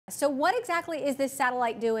So what exactly is this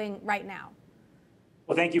satellite doing right now?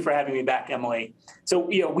 Well, thank you for having me back, Emily. So,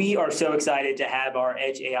 we are so excited to have our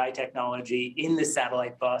edge AI technology in the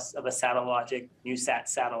satellite bus of a Satellogic NewSat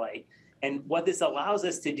satellite. And what this allows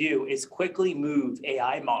us to do is quickly move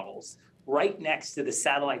AI models right next to the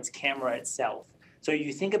satellite's camera itself. So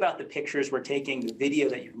you think about the pictures we're taking, the video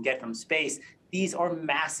that you can get from space, these are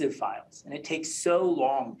massive files, and it takes so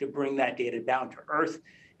long to bring that data down to Earth.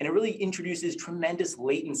 And it really introduces tremendous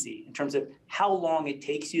latency in terms of how long it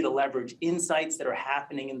takes you to leverage insights that are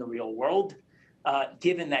happening in the real world,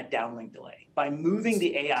 given that downlink delay. By moving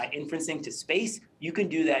the AI inferencing to space, you can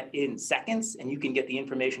do that in seconds, and you can get the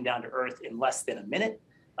information down to Earth in less than a minute.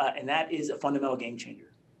 And that is a fundamental game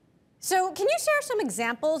changer. So can you share some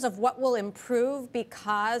examples of what will improve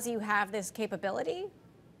because you have this capability?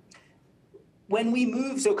 When we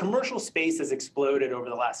move, so commercial space has exploded over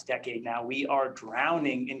the last decade now. We are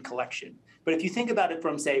drowning in collection. But if you think about it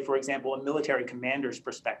from, say, for example, a military commander's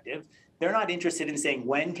perspective, they're not interested in saying,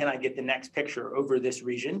 when can I get the next picture over this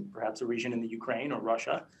region, perhaps a region in the Ukraine or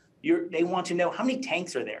Russia. They want to know how many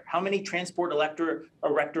tanks are there, how many transport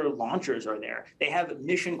erector launchers are there. They have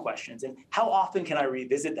mission questions, and how often can I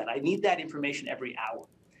revisit that? I need that information every hour.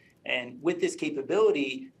 And with this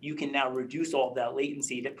capability, you can now reduce all of that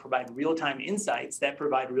latency to provide real-time insights that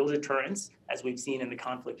provide real deterrence, as we've seen in the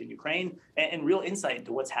conflict in Ukraine, and real insight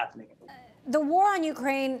into what's happening. The war on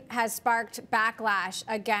Ukraine has sparked backlash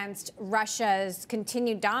against Russia's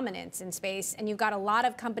continued dominance in space, and you've got a lot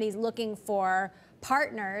of companies looking for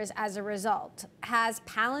partners as a result. Has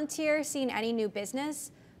Palantir seen any new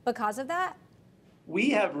business because of that?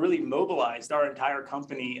 We have really mobilized our entire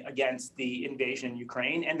company against the invasion in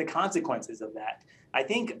Ukraine and the consequences of that. I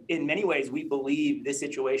think in many ways, we believe this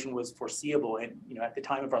situation was foreseeable. And at the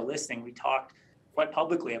time of our listing, we talked quite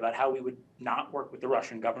publicly about how we would not work with the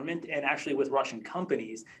Russian government and actually with Russian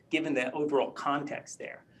companies, given the overall context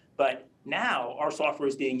there. But now our software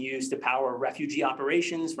is being used to power refugee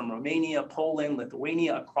operations from Romania, Poland,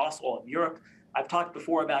 Lithuania, across all of Europe. I've talked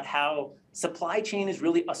before about how supply chain is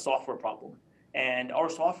really a software problem. And our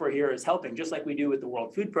software here is helping, just like we do with the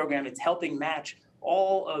World Food Program, it's helping match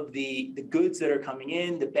all of the goods that are coming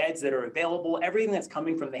in, the beds that are available, everything that's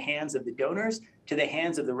coming from the hands of the donors to the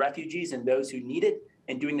hands of the refugees and those who need it,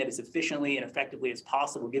 and doing that as efficiently and effectively as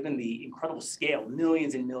possible, given the incredible scale,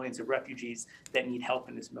 millions and millions of refugees that need help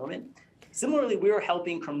in this moment. Similarly, we are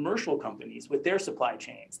helping commercial companies with their supply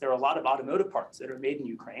chains. There are a lot of automotive parts that are made in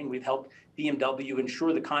Ukraine. We've helped BMW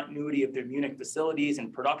ensure the continuity of their Munich facilities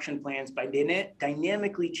and production plans by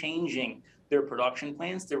dynamically changing their production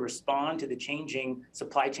plans to respond to the changing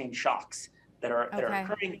supply chain shocks that are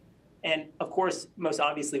occurring. And of course, most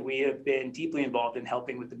obviously, we have been deeply involved in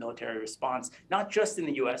helping with the military response, not just in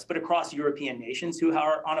the US, but across European nations who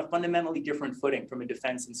are on a fundamentally different footing from a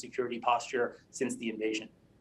defense and security posture since the invasion.